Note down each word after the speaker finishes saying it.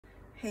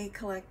Hey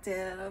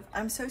collective,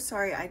 I'm so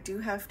sorry. I do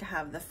have to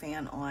have the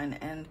fan on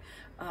and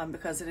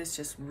because it is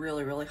just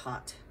really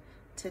hot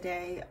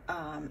today,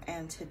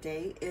 and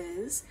today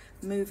is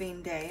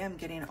moving day. I'm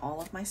getting all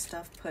of my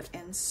stuff put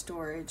in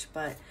storage,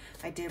 but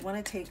I did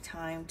want to take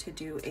time to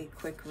do a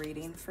quick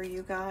reading for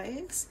you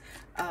guys,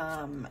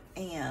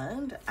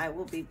 and I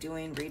will be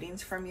doing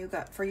readings for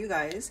you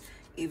guys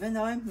even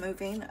though I'm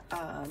moving,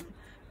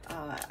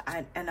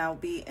 and I'll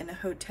be in a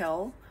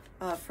hotel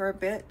for a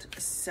bit,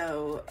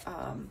 so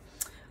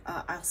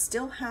I'll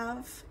still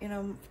have,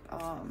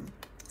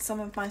 some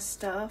of my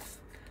stuff,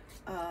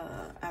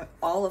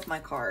 all of my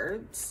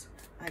cards.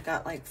 I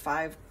got like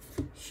 5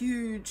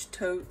 huge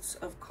totes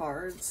of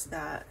cards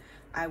that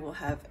I will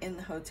have in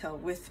the hotel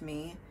with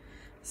me.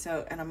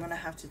 So, and I'm going to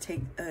have to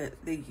take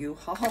the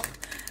U-Haul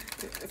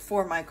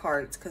for my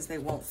cards because they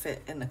won't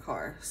fit in the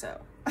car.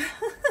 So,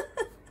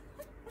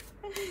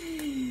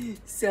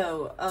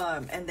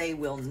 and I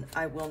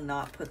will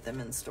not put them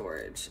in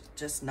storage.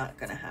 Just not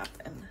going to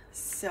happen.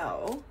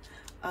 So,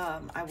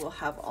 I will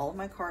have all of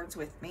my cards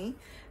with me,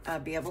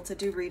 be able to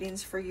do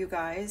readings for you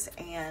guys,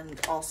 and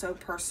also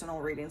personal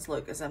readings.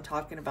 Look, as I'm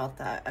talking about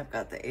that, I've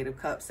got the 8 of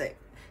Cups that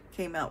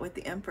came out with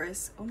the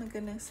Empress. Oh my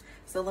goodness.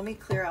 So let me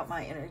clear out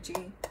my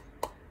energy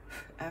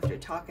after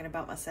talking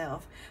about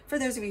myself. For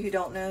those of you who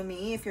don't know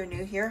me, if you're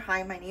new here,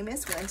 hi, my name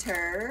is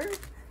Winter.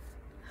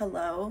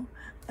 Hello.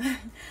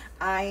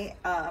 I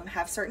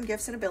have certain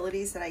gifts and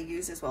abilities that I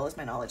use, as well as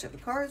my knowledge of the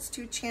cards,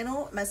 to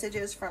channel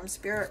messages from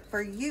Spirit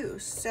for you.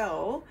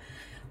 So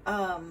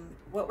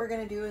what we're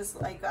going to do is,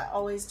 like I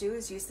always do,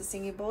 is use the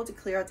singing bowl to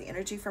clear out the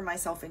energy for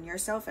myself and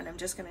yourself. And I'm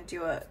just going to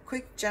do a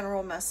quick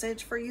general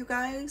message for you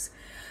guys,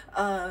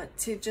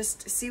 to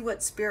just see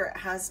what Spirit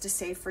has to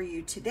say for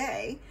you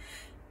today.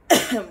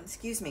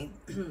 Excuse me.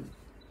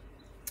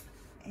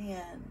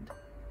 And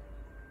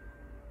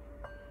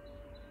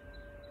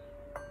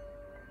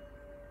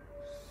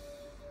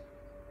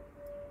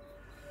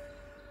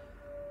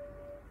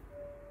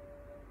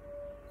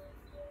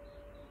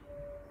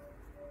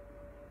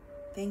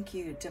thank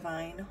you,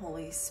 Divine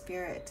Holy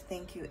Spirit.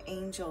 Thank you,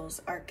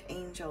 angels,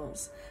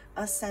 archangels,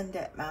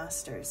 ascendant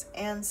masters,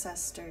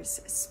 ancestors,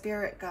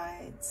 spirit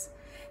guides.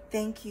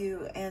 Thank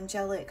you,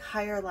 angelic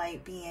higher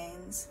light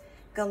beings,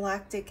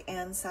 galactic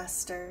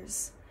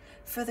ancestors.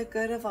 For the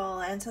good of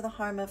all and to the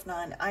harm of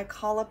none, I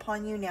call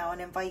upon you now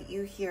and invite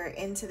you here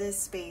into this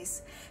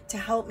space to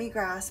help me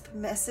grasp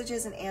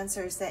messages and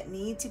answers that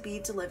need to be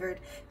delivered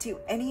to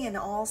any and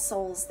all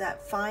souls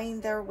that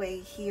find their way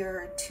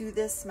here to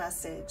this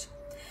message.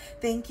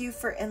 Thank you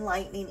for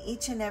enlightening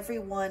each and every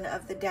one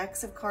of the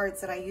decks of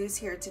cards that I use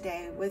here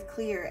today with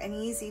clear and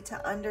easy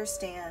to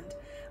understand,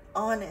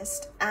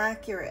 honest,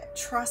 accurate,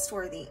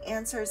 trustworthy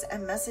answers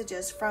and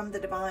messages from the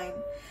divine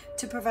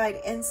to provide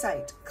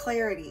insight,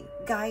 clarity,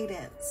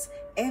 guidance,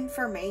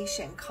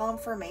 information,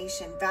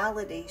 confirmation,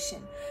 validation,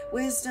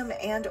 wisdom,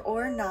 and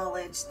or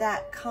knowledge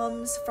that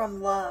comes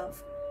from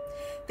love.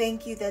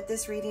 Thank you that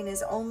this reading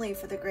is only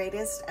for the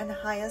greatest and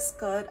highest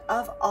good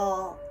of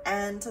all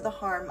and to the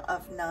harm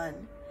of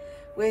none.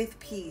 With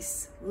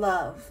peace,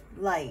 love,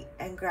 light,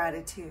 and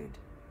gratitude,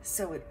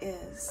 so it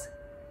is.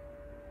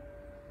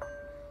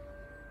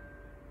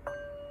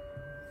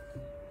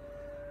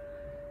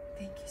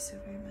 Thank you so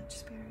very much,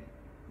 Spirit.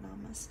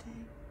 Namaste.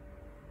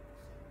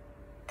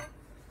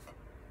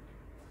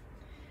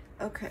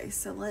 Okay,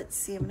 so let's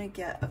see. I'm going to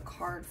get a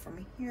card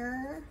from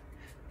here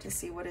to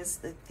see what is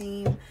the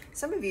theme.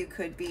 Some of you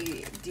could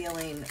be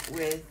dealing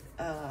with,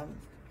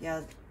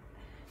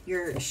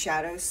 your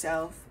shadow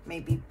self,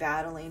 maybe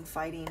battling,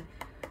 fighting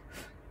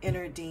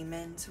inner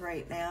demons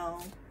right now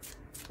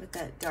with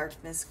that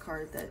darkness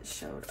card that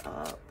showed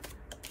up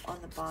on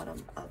the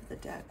bottom of the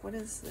deck. What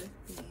is the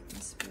theme,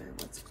 Spirit?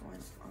 What's going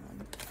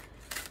on?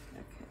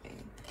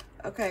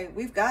 Okay,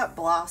 we've got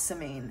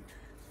blossoming.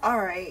 All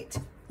right,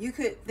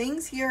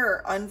 things here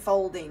are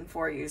unfolding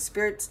for you.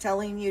 Spirit's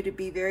telling you to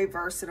be very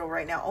versatile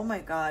right now. Oh my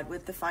God,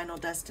 with the Final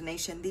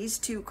Destination, these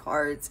 2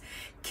 cards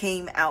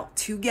came out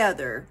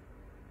together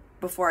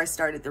before I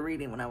started the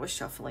reading when I was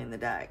shuffling the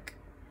deck.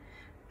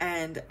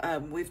 And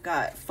we've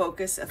got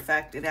focus,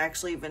 effect. It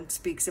actually even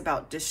speaks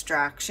about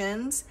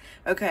distractions.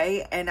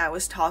 Okay, and I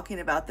was talking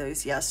about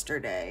those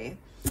yesterday.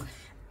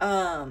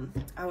 I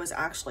was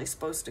actually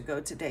supposed to go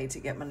today to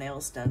get my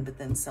nails done, but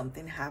then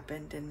something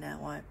happened and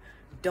now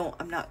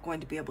I'm not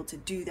going to be able to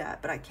do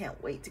that, but I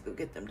can't wait to go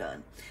get them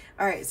done.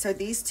 All right, so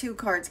these 2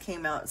 cards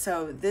came out.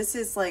 So this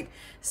is like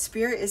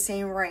Spirit is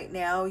saying right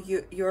now,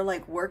 you're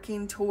like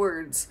working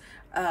towards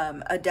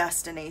a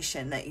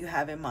destination that you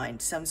have in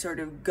mind, some sort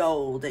of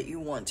goal that you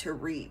want to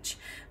reach.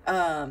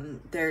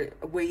 They're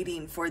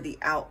waiting for the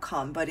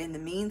outcome, but in the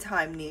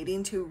meantime,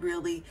 needing to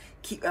really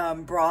keep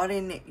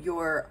broaden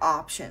your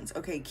options.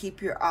 Okay,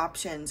 keep your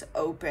options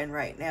open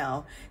right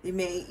now. You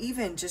may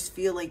even just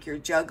feel like you're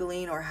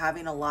juggling or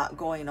having a lot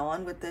going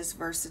on with this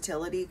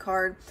versatility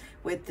card,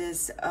 with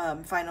this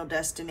Final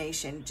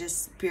Destination.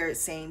 Just Spirit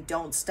saying,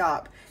 don't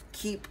stop.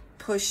 Keep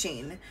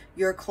pushing.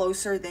 You're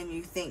closer than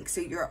you think.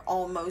 So you're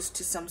almost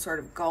to some sort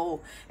of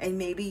goal, and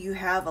maybe you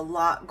have a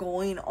lot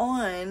going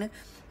on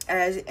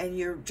and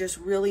you're just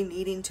really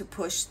needing to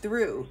push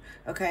through.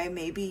 Okay,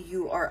 maybe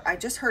you are, I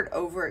just heard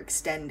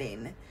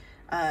overextending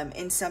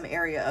in some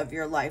area of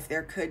your life.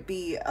 There could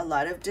be a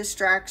lot of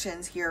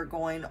distractions here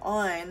going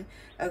on.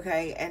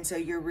 Okay, and so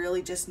you're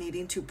really just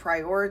needing to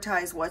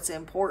prioritize what's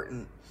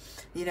important.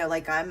 You know,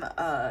 like I'm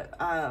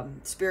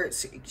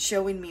Spirit's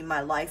showing me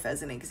my life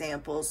as an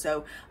example.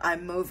 So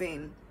I'm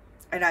moving,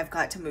 and I've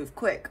got to move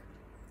quick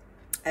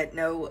at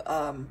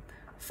no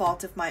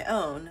fault of my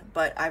own,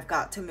 but I've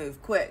got to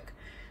move quick.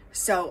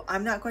 So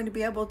I'm not going to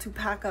be able to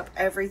pack up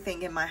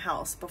everything in my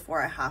house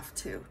before I have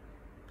to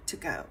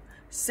go.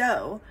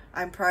 So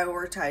I'm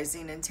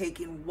prioritizing and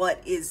taking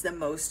what is the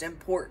most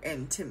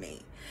important to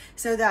me.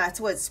 So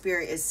that's what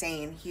Spirit is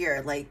saying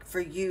here, like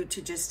for you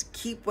to just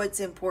keep what's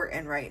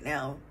important right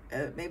now.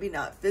 Maybe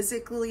not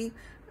physically,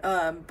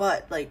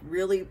 but like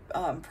really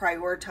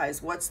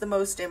prioritize what's the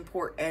most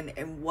important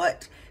and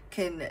what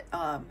can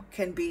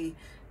be,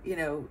 you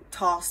know,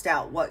 tossed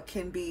out, what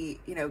can be,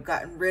 you know,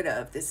 gotten rid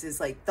of. This is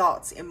like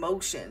thoughts,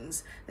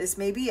 emotions. This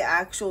may be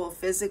actual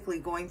physically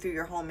going through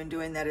your home and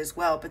doing that as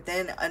well. But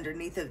then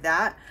underneath of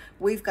that,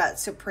 we've got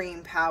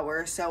supreme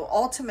power. So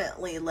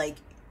ultimately, like,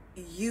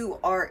 you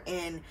are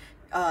in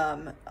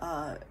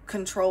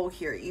control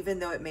here, even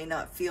though it may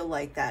not feel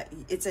like that.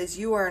 It says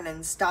you are an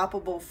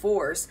unstoppable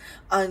force.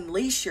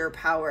 Unleash your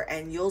power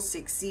and you'll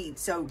succeed.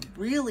 So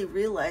really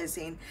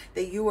realizing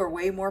that you are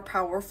way more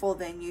powerful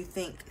than you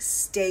think.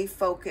 Stay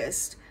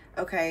focused.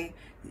 Okay,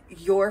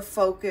 your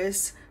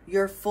focus,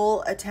 your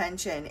full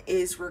attention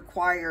is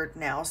required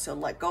now. So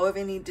let go of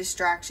any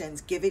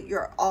distractions. Give it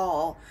your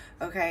all.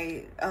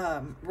 Okay,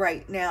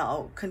 right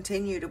now,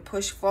 continue to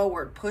push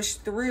forward, push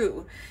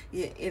through.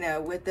 You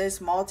know, with this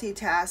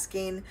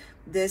multitasking,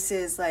 this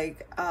is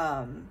like,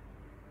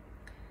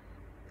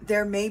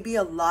 there may be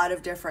a lot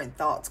of different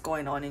thoughts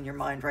going on in your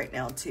mind right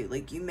now too.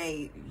 Like you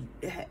may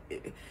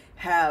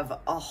have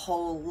a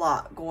whole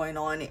lot going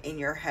on in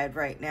your head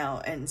right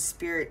now, and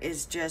Spirit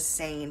is just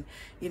saying,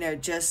 you know,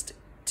 just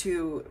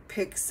to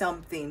pick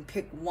something,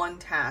 pick one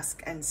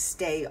task and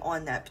stay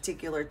on that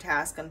particular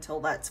task until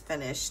that's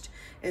finished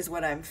is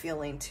what I'm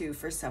feeling too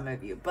for some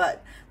of you.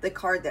 But the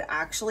card that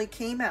actually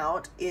came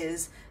out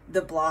is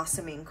the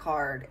blossoming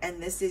card,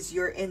 and this is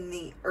you're in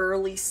the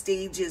early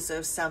stages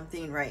of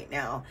something right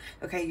now.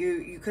 Okay,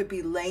 you could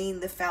be laying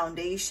the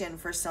foundation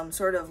for some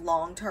sort of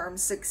long-term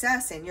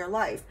success in your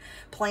life,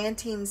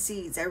 planting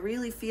seeds. I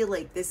really feel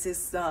like this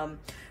is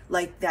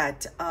like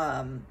that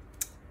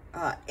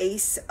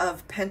Ace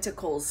of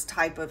Pentacles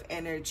type of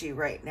energy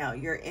right now.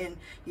 You're in,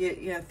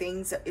 you know,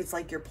 things, it's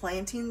like you're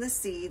planting the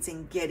seeds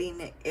and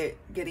getting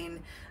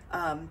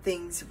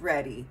things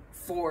ready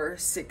for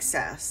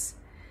success.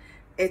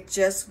 It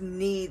just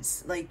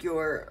needs like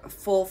your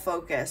full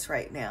focus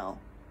right now.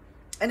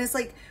 And it's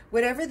like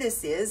whatever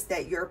this is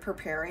that you're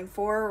preparing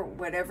for,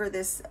 whatever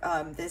this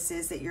this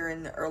is that you're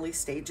in the early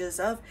stages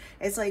of,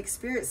 it's like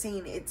Spirit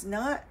saying it's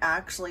not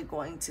actually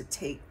going to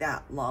take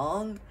that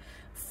long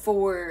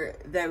for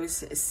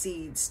those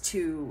seeds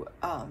to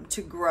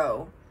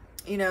grow.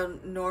 You know,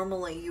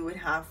 normally you would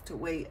have to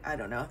wait, I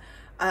don't know.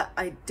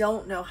 I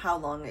don't know how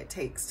long it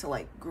takes to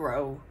like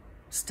grow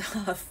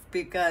stuff,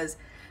 because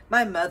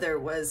my mother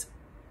was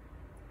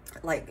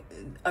like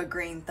a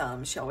green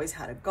thumb. She always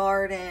had a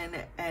garden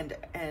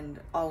and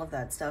all of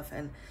that stuff.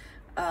 And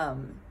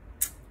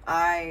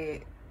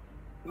I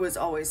was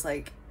always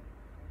like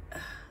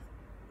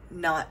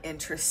not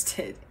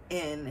interested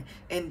in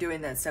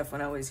doing that stuff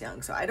when I was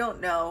young. So I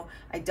don't know.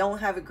 I don't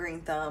have a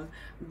green thumb,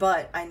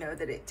 but I know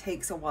that it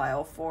takes a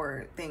while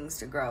for things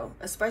to grow,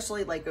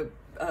 especially like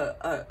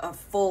a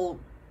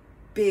full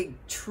big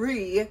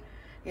tree.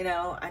 You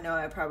know, I know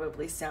I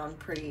probably sound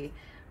pretty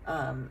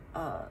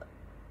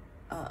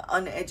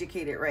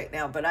uneducated right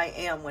now, but I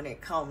am when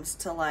it comes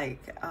to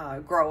like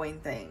growing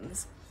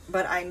things.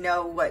 But I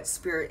know what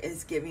Spirit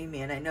is giving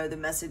me, and I know the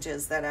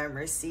messages that I'm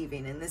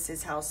receiving, and this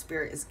is how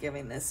Spirit is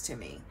giving this to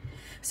me.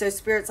 So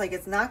Spirit's like,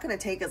 it's not going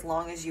to take as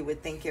long as you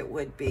would think it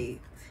would be.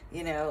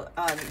 You know,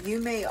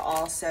 you may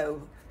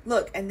also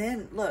look, and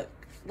then look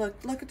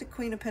at the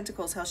Queen of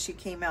Pentacles, how she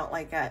came out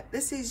like that.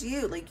 This is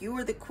you. Like, you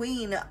are the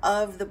queen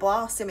of the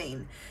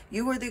blossoming.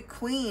 You are the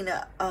queen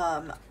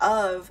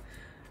of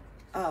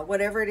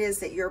whatever it is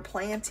that you're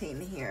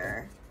planting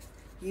here.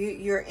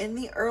 You're in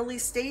the early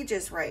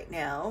stages right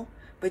now,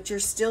 but you're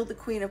still the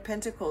Queen of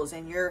Pentacles,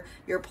 and you're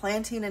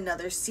planting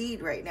another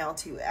seed right now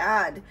to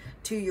add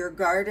to your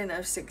garden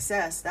of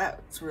success.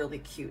 That's really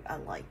cute. I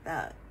like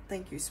that.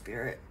 Thank you,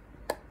 Spirit.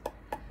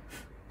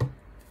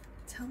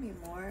 Tell me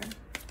more.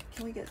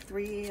 Can we get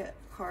 3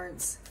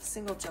 cards,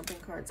 single jumping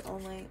cards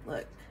only?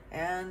 Look,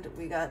 and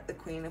we got the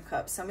Queen of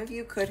Cups. Some of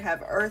you could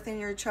have earth in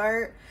your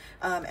chart,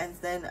 and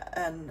then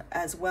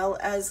as well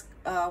as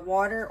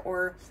water,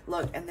 or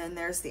look, and then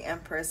there's the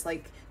Empress.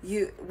 Like,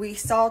 we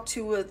saw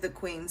 2 of the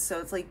queens, so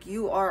it's like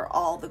you are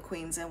all the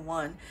queens in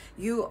one.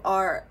 You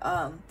are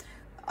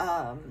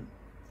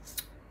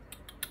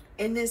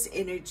in this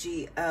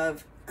energy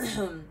of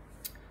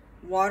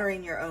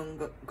watering your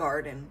own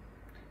garden.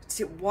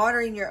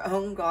 Watering your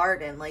own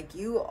garden, like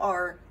you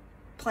are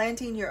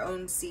planting your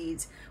own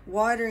seeds,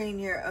 watering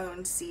your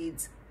own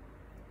seeds,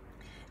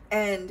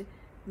 and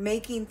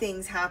making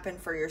things happen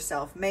for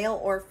yourself, male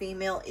or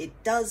female,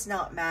 it does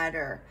not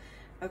matter.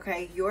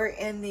 Okay, you're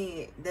in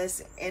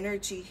this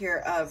energy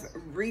here of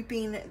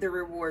reaping the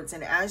rewards,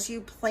 and as you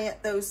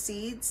plant those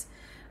seeds,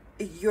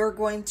 you're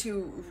going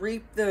to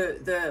reap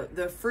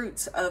the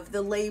fruits of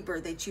the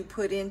labor that you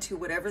put into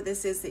whatever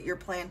this is that you're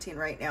planting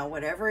right now,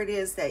 whatever it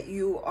is that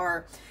you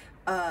are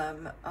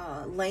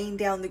laying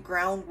down the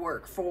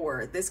groundwork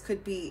for. This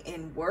could be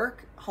in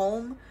work,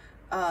 home.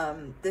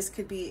 This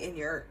could be in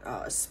your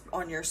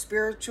on your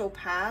spiritual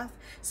path.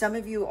 Some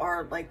of you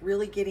are like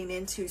really getting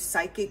into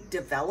psychic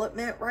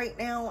development right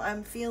now,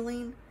 I'm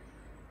feeling.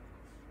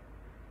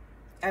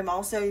 I'm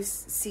also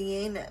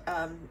seeing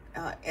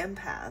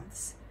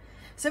empaths.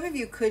 Some of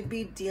you could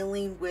be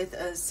dealing with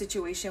a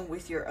situation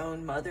with your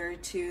own mother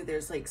too.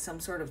 There's like some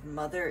sort of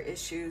mother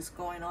issues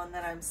going on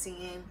that I'm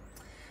seeing.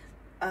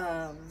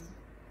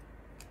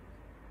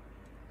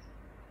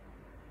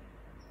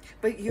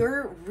 But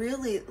you're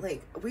really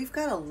like, we've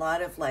got a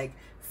lot of like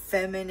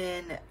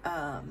feminine,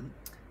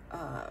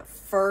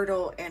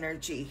 fertile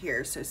energy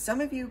here. So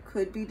some of you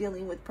could be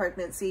dealing with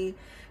pregnancy.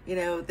 You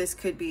know, this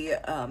could be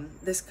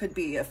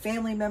a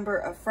family member,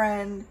 a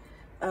friend.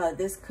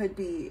 This could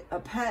be a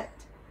pet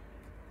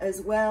as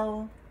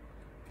well.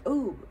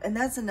 Oh, and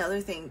that's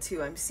another thing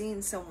too. I'm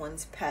seeing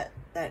someone's pet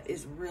that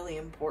is really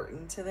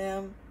important to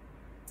them.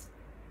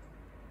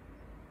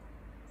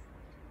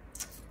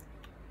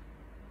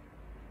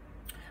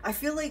 I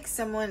feel like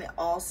someone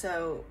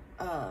also,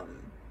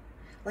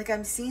 like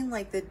I'm seeing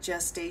like the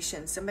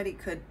gestation. Somebody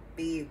could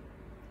be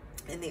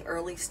in the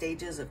early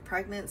stages of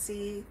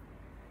pregnancy,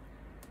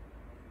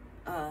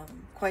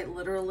 quite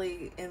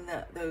literally in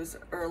those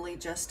early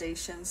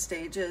gestation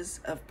stages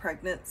of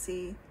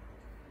pregnancy.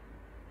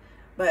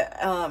 But,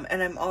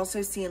 and I'm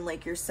also seeing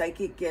like your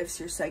psychic gifts,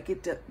 your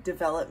psychic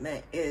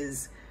development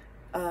is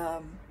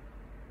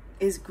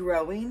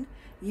growing.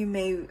 You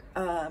may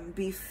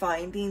be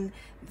finding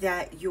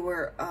that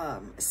your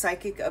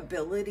psychic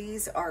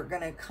abilities are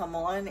going to come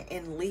on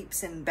in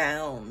leaps and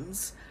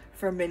bounds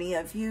for many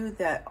of you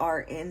that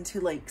are into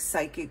like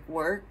psychic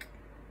work.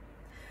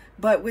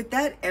 But with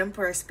that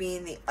Empress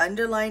being the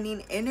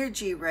underlining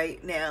energy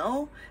right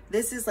now,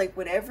 this is like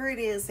whatever it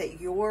is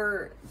that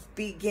you're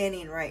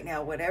beginning right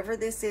now, whatever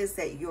this is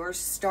that you're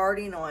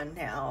starting on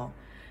now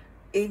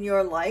in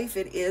your life,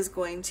 it is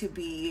going to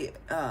be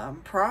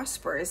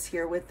prosperous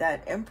here with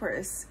that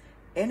Empress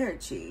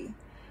energy.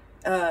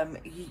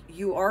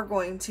 You are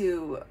going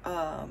to,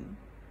 I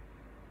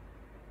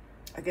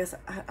guess,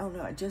 I don't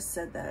know, I just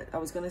said that. I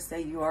was going to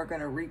say you are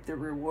going to reap the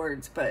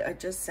rewards, but I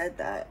just said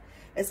that.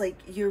 It's like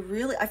you're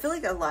really, I feel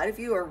like a lot of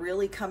you are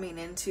really coming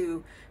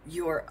into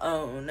your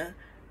own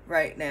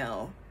right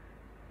now.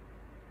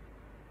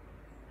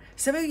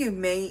 Some of you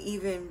may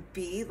even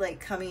be like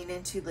coming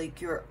into like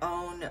your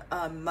own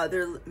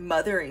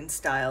mothering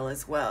style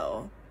as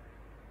well.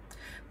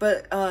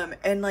 But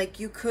and like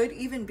you could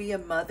even be a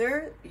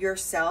mother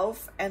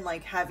yourself and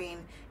like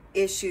having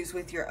issues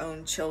with your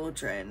own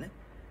children.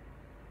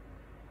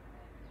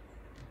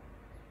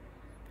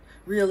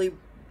 Really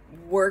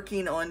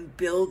working on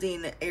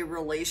building a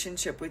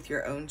relationship with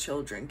your own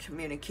children,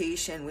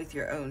 communication with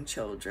your own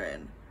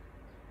children.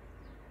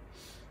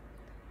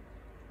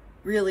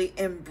 Really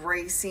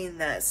embracing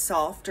that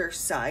softer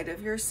side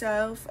of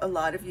yourself. A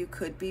lot of you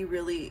could be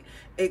really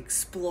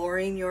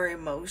exploring your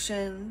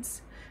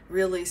emotions,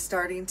 really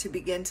starting to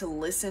begin to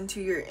listen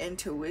to your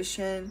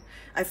intuition.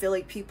 I feel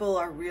like people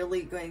are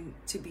really going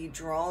to be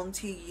drawn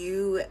to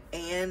you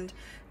and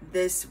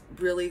this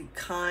really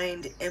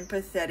kind,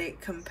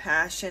 empathetic,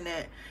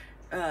 compassionate,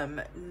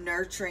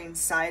 nurturing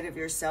side of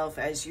yourself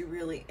as you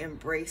really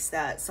embrace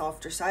that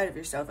softer side of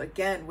yourself.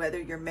 Again, whether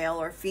you're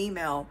male or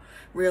female,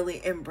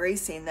 really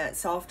embracing that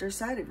softer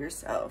side of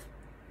yourself.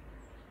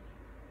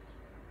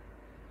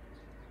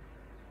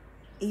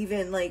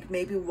 Even like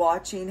maybe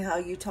watching how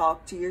you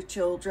talk to your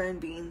children,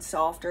 being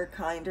softer,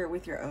 kinder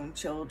with your own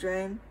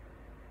children.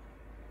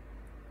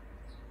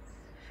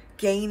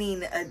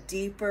 Gaining a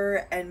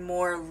deeper and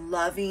more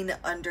loving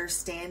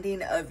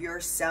understanding of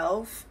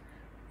yourself.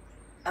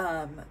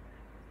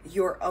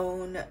 Your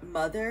own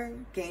mother,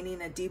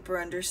 gaining a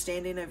deeper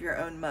understanding of your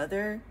own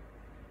mother.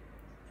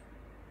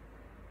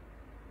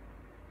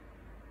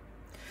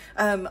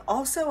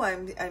 Also,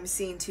 I'm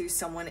seeing too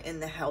someone in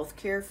the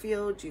healthcare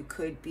field. You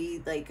could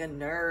be like a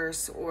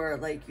nurse, or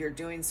like you're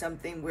doing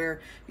something where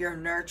you're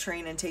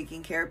nurturing and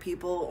taking care of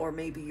people, or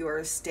maybe you're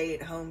a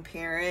stay-at-home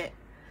parent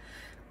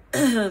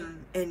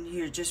and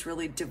you're just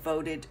really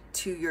devoted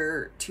to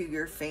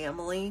your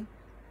family.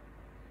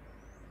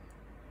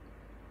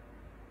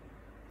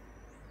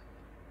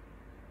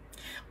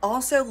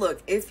 Also,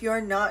 look, if you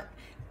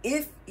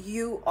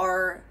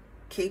are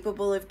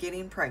capable of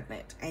getting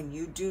pregnant and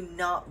you do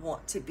not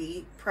want to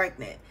be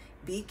pregnant,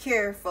 be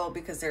careful,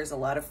 because there's a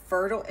lot of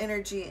fertile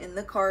energy in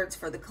the cards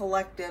for the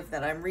collective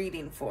that I'm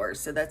reading for.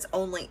 So that's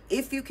only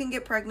if you can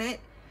get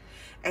pregnant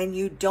and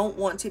you don't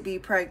want to be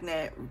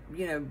pregnant,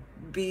 you know,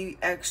 be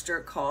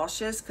extra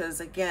cautious, because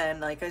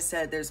again, like I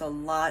said, there's a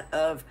lot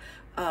of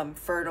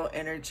fertile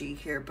energy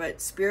here.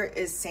 But Spirit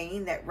is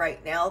saying that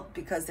right now,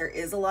 because there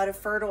is a lot of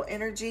fertile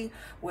energy,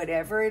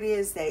 whatever it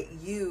is that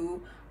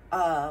you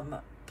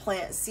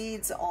plant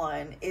seeds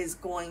on is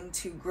going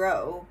to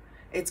grow.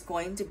 It's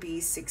going to be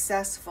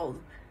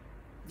successful.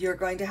 You're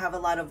going to have a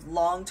lot of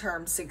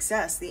long-term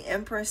success. The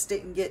Empress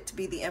didn't get to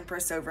be the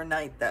Empress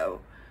overnight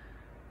though,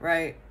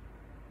 right?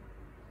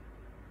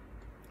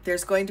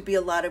 There's going to be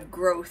a lot of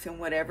growth in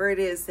whatever it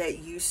is that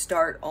you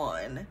start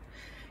on.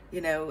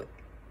 You know,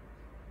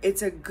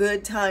 it's a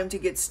good time to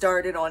get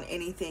started on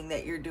anything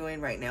that you're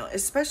doing right now,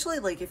 especially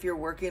like if you're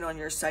working on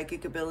your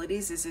psychic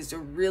abilities. This is a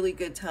really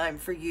good time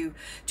for you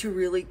to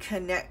really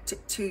connect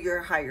to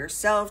your higher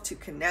self, to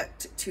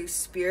connect to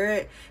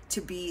Spirit,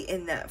 to be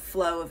in that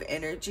flow of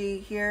energy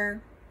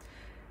here.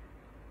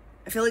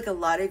 I feel like a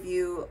lot of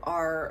you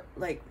are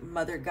like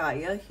Mother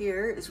Gaia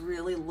here is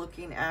really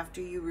looking after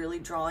you, really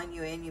drawing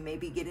you in. You may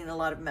be getting a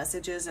lot of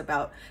messages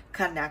about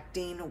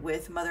connecting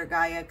with Mother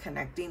Gaia,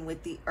 connecting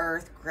with the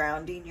earth,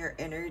 grounding your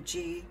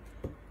energy.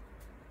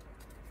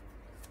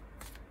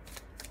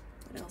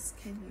 What else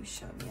can you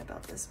show me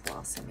about this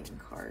blossoming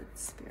card,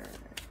 Spirit?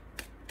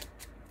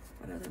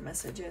 What other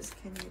messages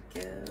can you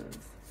give?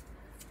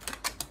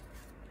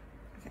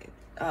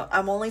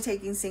 I'm only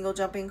taking single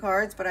jumping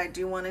cards, but I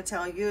do want to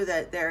tell you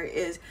that there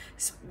is,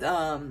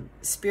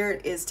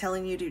 Spirit is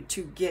telling you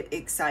to get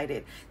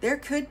excited. There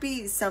could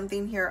be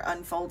something here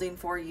unfolding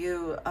for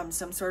you,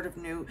 some sort of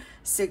new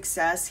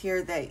success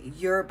here, that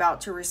you're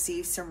about to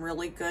receive some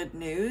really good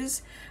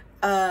news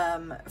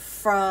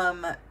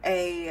from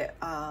a,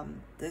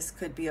 this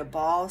could be a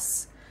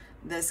boss.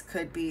 This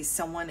could be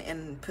someone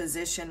in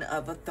position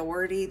of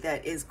authority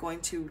that is going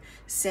to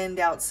send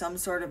out some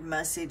sort of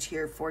message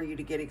here for you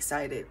to get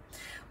excited.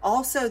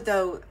 Also,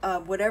 though,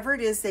 whatever it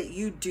is that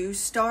you do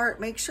start,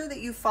 make sure that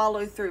you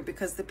follow through,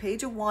 because the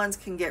Page of Wands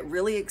can get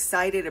really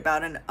excited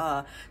about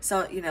a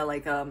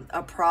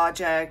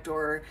project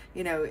or,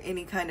 you know,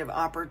 any kind of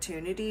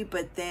opportunity,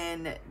 but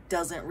then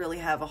doesn't really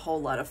have a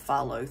whole lot of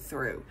follow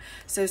through.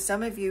 So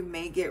some of you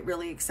may get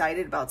really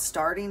excited about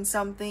starting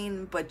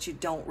something, but you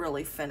don't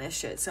really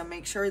finish it. So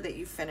make sure that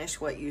you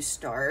finish what you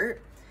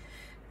start.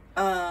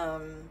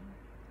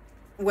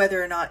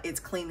 Whether or not it's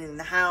cleaning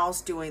the house,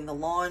 doing the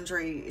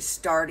laundry,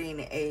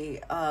 starting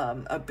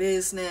a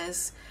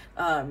business,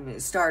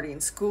 starting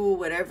school,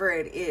 whatever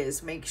it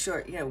is, make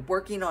sure, you know,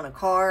 working on a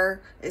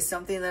car is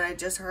something that I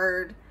just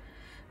heard.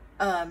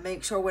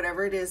 Make sure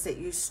whatever it is that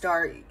you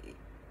start,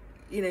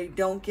 you know,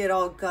 don't get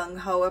all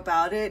gung-ho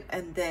about it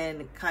and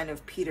then kind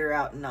of peter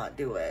out and not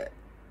do it,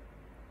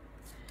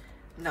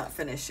 not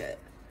finish it.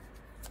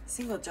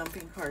 Single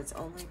jumping cards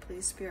only,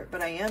 please, Spirit.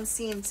 But I am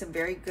seeing some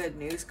very good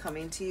news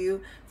coming to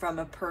you from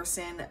a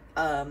person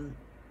in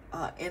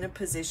a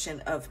position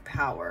of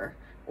power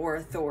or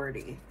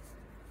authority.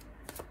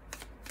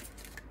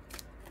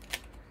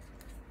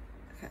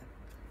 Okay.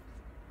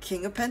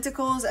 King of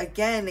Pentacles,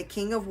 again, the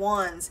King of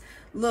Wands.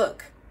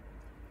 Look,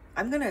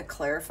 I'm going to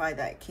clarify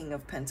that King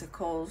of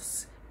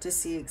Pentacles to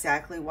see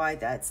exactly why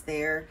that's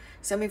there.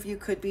 Some of you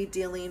could be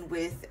dealing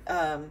with...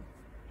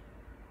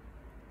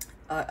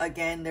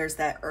 again, there's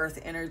that earth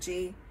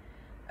energy,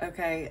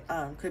 okay?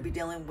 Could be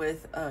dealing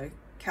with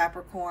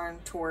Capricorn,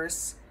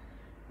 Taurus,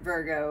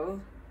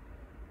 Virgo.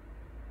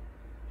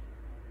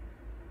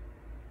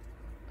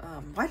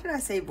 Why did I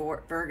say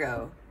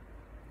Virgo?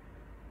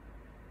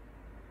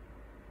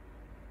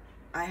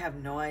 I have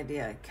no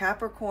idea.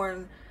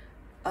 Capricorn,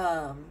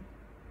 oh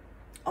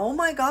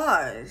my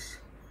gosh.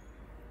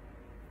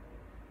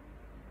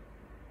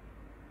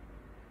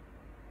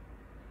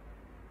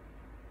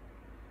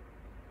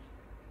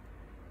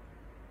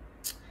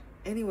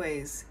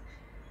 Anyways,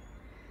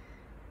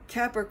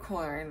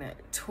 Capricorn,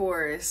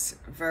 Taurus,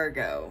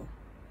 Virgo.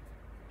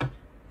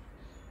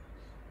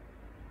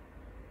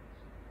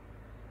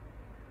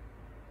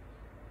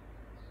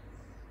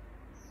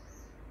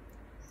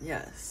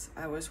 Yes,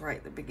 I was right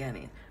at the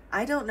beginning.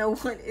 I don't know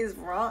what is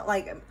wrong.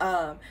 Like,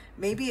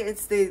 maybe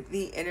it's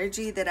the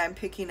energy that I'm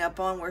picking up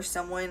on, where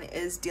someone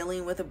is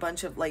dealing with a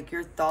bunch of, like,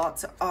 your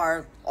thoughts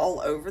are all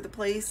over the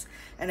place,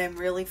 and I'm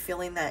really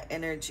feeling that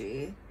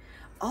energy.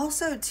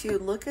 Also, to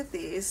look at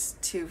these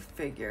two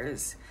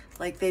figures,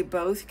 like they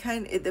both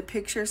the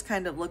pictures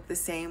kind of look the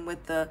same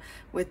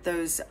with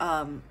those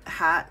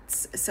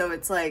hats. So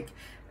it's like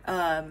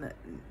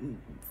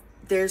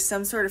there's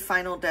some sort of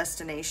final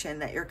destination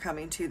that you're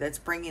coming to that's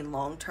bringing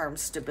long-term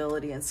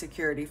stability and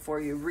security for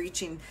you.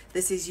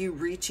 This is you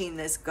reaching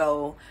this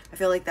goal. I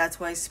feel like that's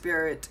why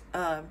Spirit,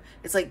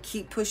 it's like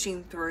keep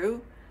pushing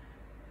through.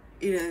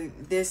 You know,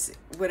 this,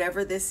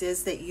 whatever this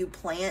is that you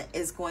plant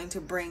is going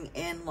to bring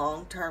in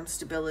long-term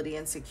stability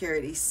and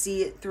security.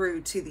 See it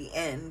through to the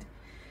end.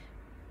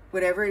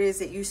 Whatever it is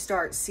that you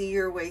start, see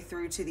your way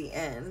through to the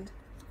end.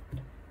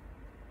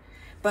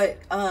 but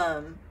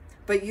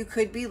you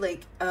could be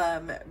like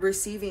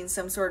receiving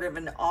some sort of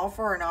an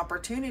offer or an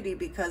opportunity,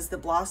 because the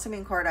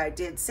blossoming card I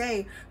did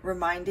say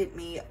reminded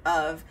me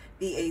of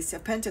the Ace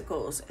of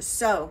Pentacles.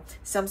 So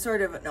some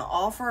sort of an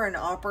offer, an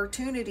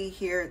opportunity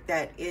here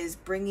that is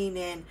bringing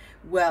in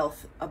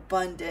wealth,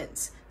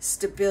 abundance,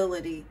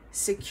 stability,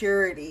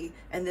 security.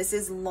 And this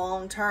is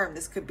long term.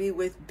 This could be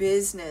with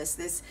business,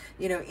 this,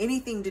 you know,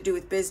 anything to do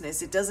with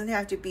business. It doesn't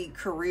have to be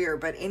career,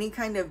 but any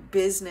kind of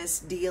business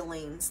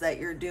dealings that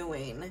you're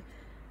doing.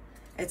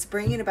 It's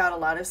bringing about a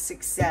lot of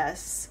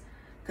success,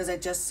 because I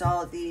just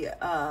saw the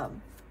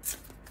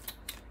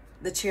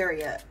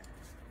Chariot.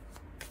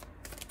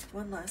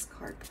 One last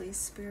card, please,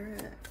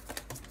 Spirit.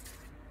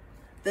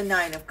 The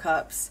Nine of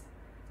Cups.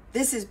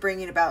 This is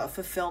bringing about a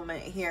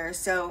fulfillment here.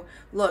 So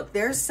look,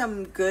 there's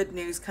some good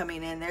news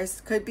coming in.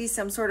 Could be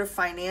some sort of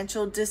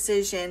financial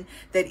decision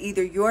that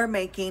either you're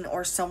making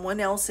or someone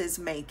else is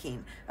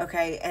making.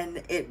 Okay.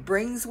 And it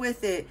brings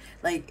with it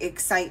like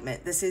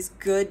excitement. This is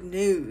good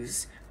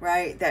news,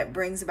 right? That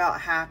brings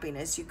about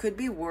happiness. You could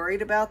be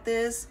worried about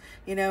this,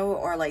 you know,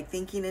 or like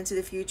thinking into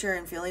the future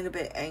and feeling a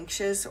bit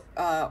anxious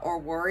or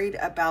worried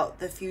about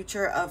the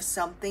future of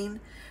something.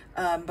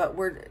 But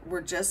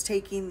we're just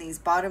taking these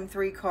bottom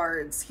three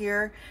cards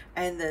here,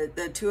 and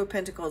the Two of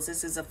Pentacles.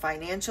 This is a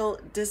financial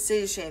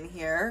decision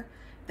here.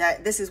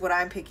 That this is what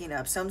I'm picking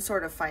up. Some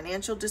sort of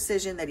financial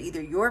decision that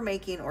either you're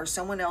making or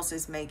someone else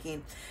is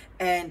making.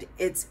 And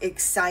it's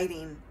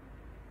exciting.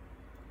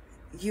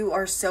 You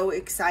are so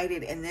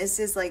excited. And this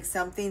is like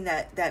something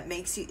that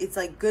makes you, it's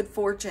like good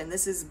fortune.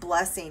 This is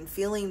blessing,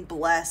 feeling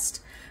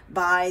blessed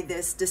by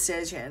this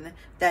decision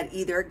that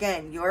either,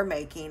 again, you're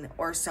making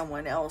or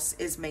someone else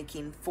is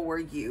making for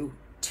you,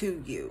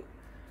 to you.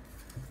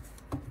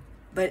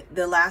 But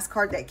the last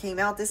card that came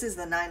out, this is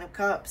the Nine of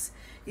Cups.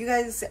 You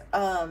guys,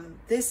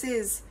 this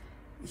is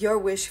your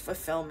wish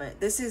fulfillment.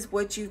 This is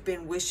what you've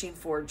been wishing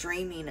for,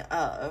 dreaming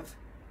of.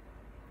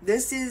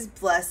 This is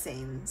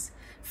blessings.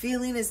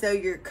 Feeling as though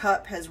your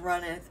cup has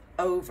runneth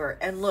over.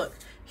 And look,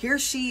 here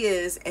she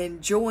is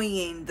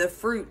enjoying the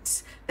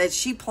fruits that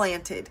she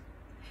planted.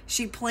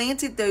 She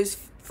planted those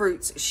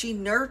fruits. She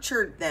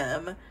nurtured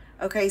them,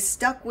 okay,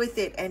 stuck with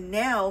it. And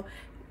now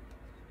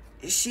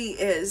she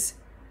is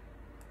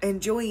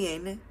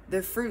enjoying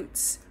the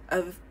fruits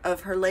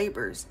of her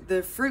labors,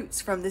 the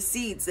fruits from the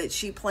seeds that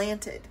she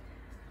planted.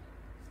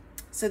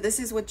 So this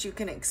is what you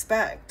can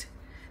expect.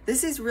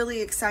 This is really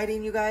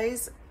exciting, you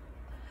guys.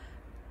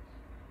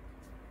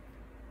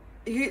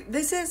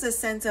 This is a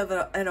sense of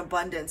an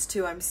abundance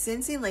too. I'm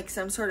sensing like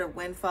some sort of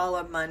windfall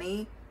of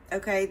money.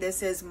 Okay,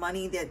 this is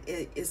money that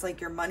is like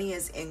your money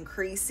is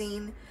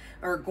increasing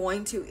or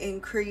going to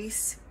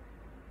increase.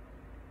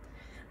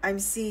 I'm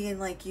seeing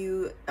like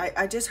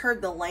I just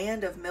heard the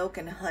land of milk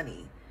and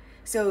honey.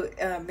 So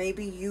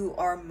maybe you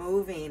are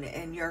moving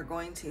and you're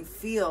going to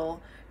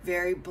feel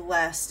very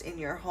blessed in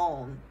your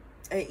home.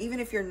 Even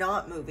if you're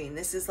not moving,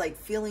 this is like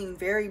feeling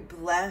very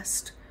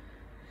blessed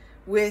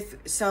with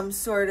some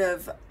sort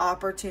of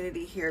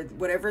opportunity here.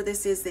 Whatever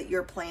this is that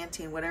you're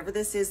planting, whatever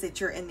this is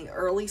that you're in the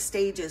early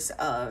stages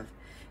of,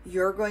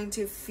 you're going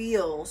to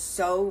feel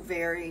so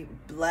very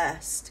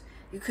blessed.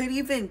 You could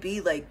even be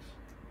like,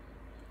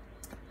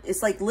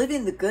 it's like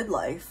living the good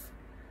life.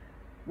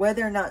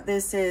 Whether or not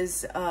this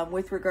is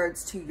with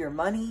regards to your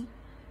money,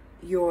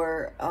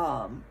 your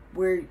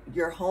where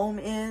your home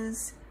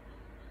is,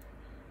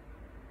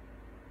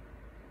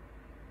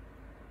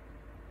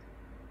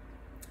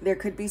 there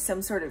could be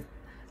some sort of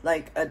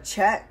like a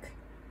check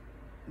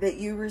that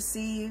you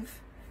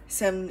receive,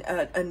 some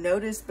a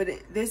notice, but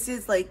this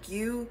is like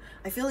you,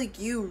 I feel like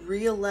you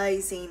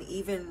realizing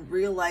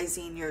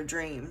your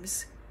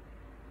dreams.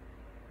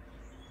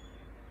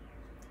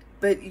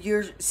 But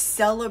you're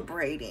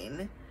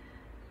celebrating.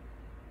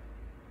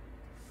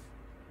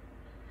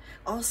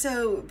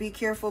 Also, be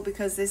careful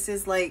because this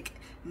is like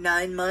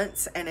 9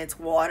 months and it's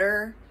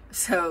water.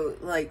 So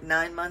like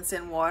 9 months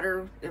in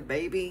water, a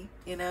baby,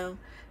 you know.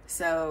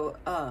 So,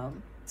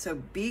 so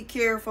be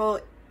careful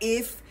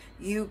if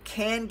you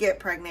can get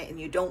pregnant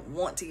and you don't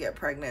want to get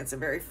pregnant. It's a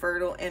very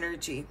fertile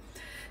energy.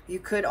 You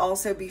could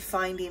also be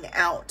finding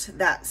out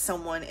that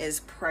someone is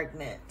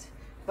pregnant.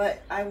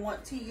 But I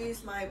want to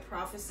use my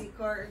prophecy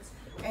cards,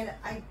 and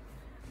I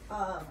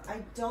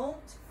don't,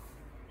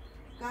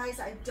 guys,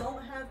 I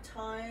don't have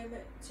time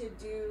to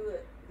do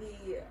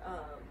the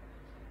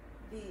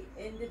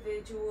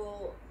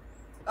individual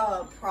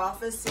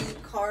prophecy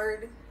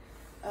card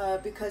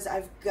because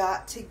I've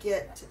got to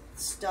get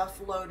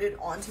stuff loaded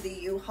onto the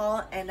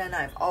U-Haul, and then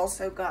I've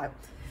also got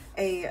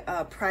a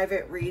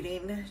private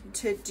reading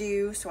to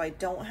do, so I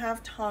don't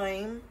have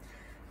time.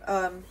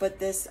 But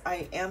this,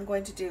 I am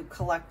going to do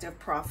collective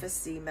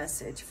prophecy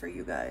message for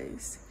you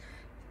guys.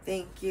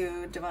 Thank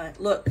you, Divine.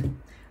 Look,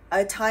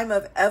 a time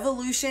of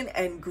evolution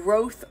and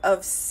growth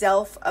of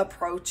self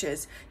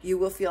approaches. You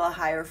will feel a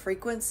higher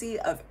frequency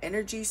of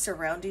energy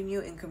surrounding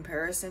you in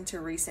comparison to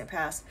recent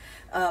past.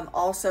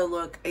 Also,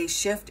 look, a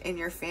shift in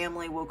your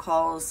family will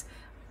cause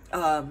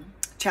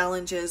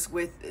challenges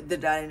with the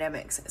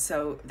dynamics.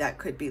 So that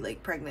could be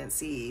like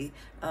pregnancy,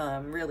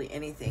 really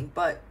anything.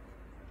 But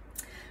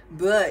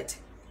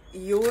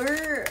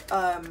your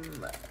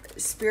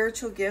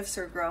spiritual gifts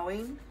are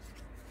growing.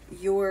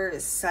 Your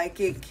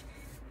psychic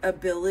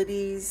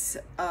abilities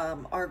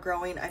are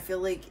growing. I feel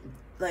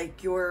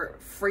like your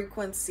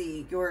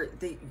frequency,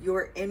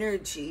 your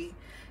energy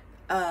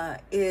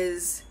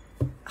is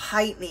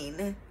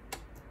heightening.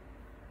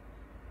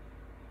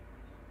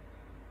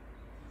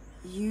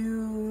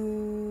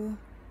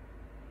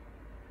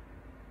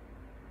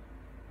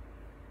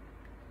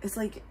 It's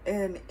like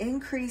an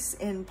increase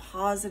in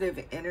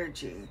positive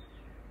energy.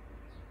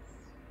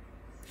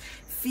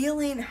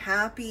 Feeling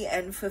happy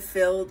and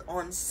fulfilled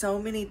on so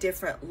many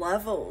different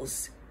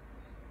levels.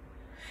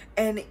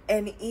 And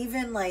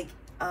even like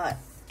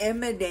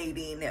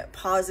emanating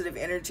positive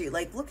energy.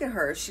 Like, look at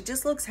her. She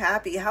just looks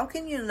happy. How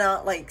can you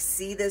not like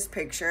see this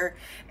picture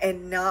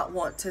and not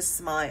want to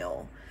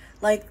smile?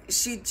 Like,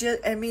 she just,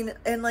 I mean,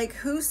 and like,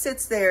 who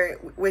sits there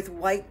with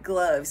white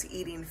gloves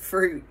eating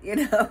fruit, you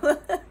know?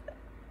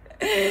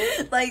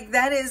 Like,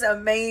 that is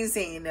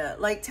amazing.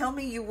 Like, tell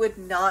me you would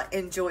not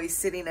enjoy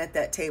sitting at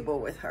that table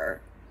with her.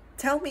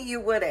 Tell me you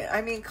wouldn't.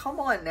 I mean, come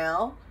on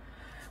now.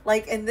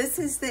 Like, and this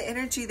is the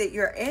energy that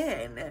you're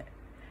in.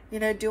 You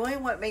know,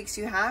 doing what makes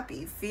you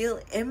happy.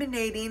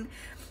 Emanating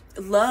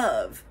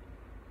love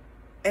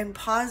and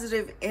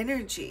positive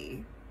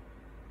energy.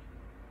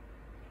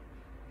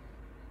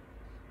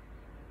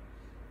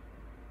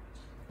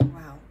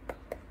 Wow.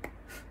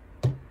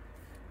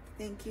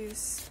 Thank you,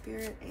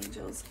 spirit,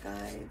 angels,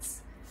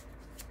 guides.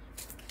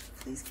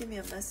 Please give me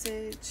a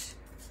message,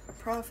 a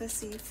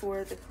prophecy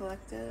for the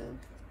collective.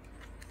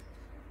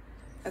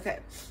 Okay,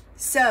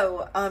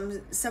 so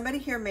somebody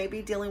here may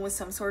be dealing with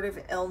some sort of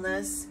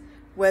illness,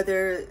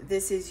 whether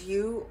this is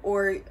you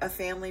or a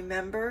family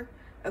member.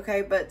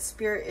 Okay, but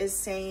spirit is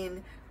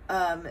saying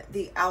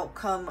the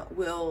outcome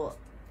will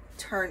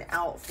turn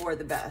out for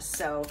the best.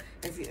 So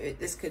if you,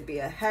 this could be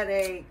a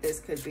headache, this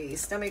could be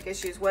stomach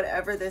issues,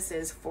 whatever this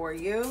is for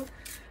you,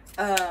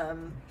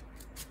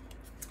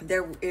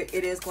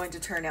 it is going to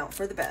turn out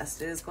for the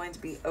best. It is going to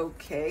be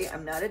okay.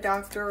 I'm not a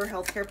doctor or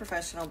healthcare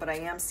professional, but I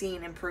am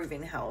seeing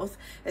improving health,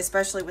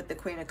 especially with the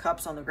Queen of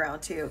Cups on the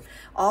ground too.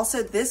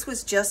 Also, this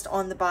was just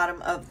on the bottom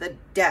of the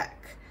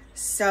deck.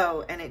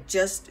 So, and it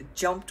just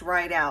jumped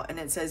right out, and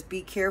it says,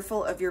 be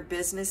careful of your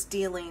business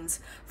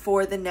dealings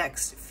for the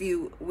next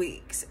few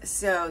weeks.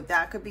 So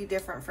that could be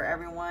different for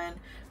everyone.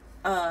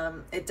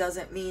 It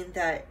doesn't mean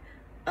that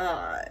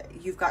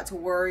you've got to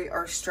worry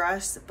or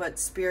stress, but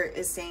spirit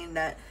is saying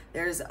that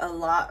there's a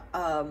lot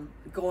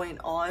going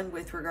on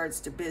with regards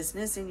to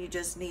business, and you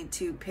just need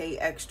to pay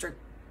extra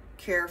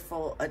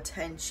careful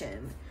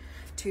attention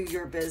to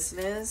your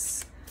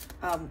business,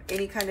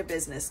 any kind of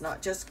business,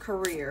 not just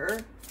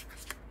career.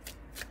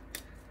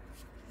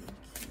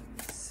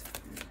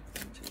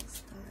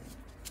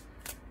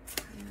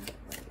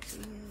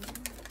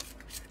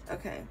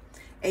 Okay.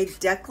 A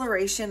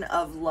declaration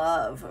of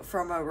love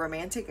from a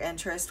romantic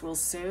interest will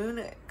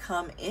soon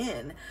come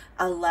in,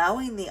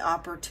 allowing the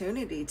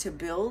opportunity to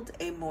build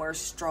a more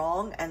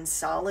strong and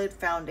solid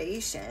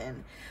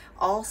foundation.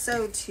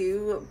 Also,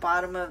 to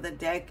bottom of the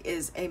deck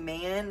is a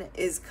man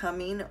is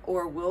coming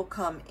or will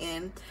come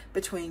in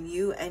between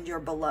you and your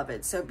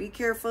beloved. So be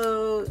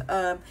careful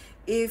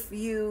if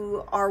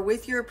you are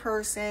with your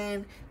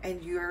person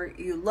and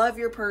you love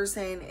your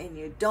person and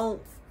you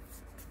don't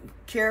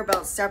care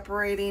about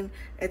separating.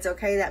 It's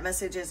okay. That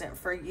message isn't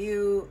for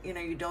you. You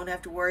know, you don't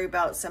have to worry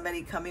about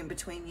somebody coming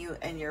between you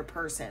and your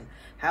person.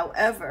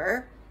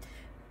 However,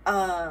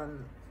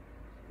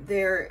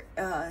 there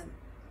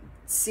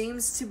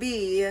seems to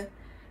be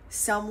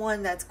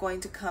someone that's going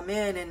to come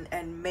in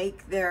and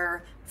make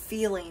their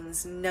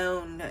feelings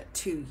known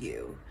to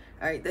you.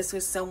 All right, this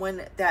was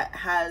someone that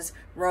has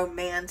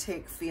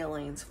romantic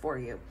feelings for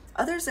you.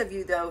 Others of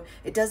you, though,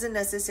 it doesn't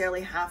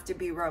necessarily have to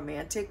be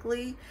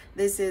romantically.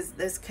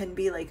 This can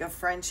be like a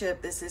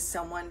friendship. This is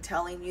someone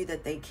telling you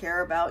that they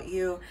care about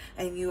you,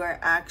 and you are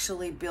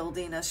actually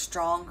building a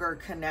stronger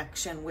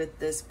connection with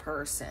this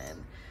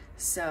person.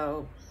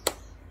 So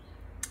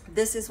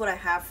this is what I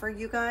have for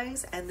you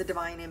guys, and the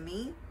divine in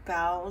me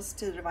bows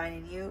to the divine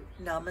in you.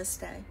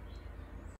 Namaste.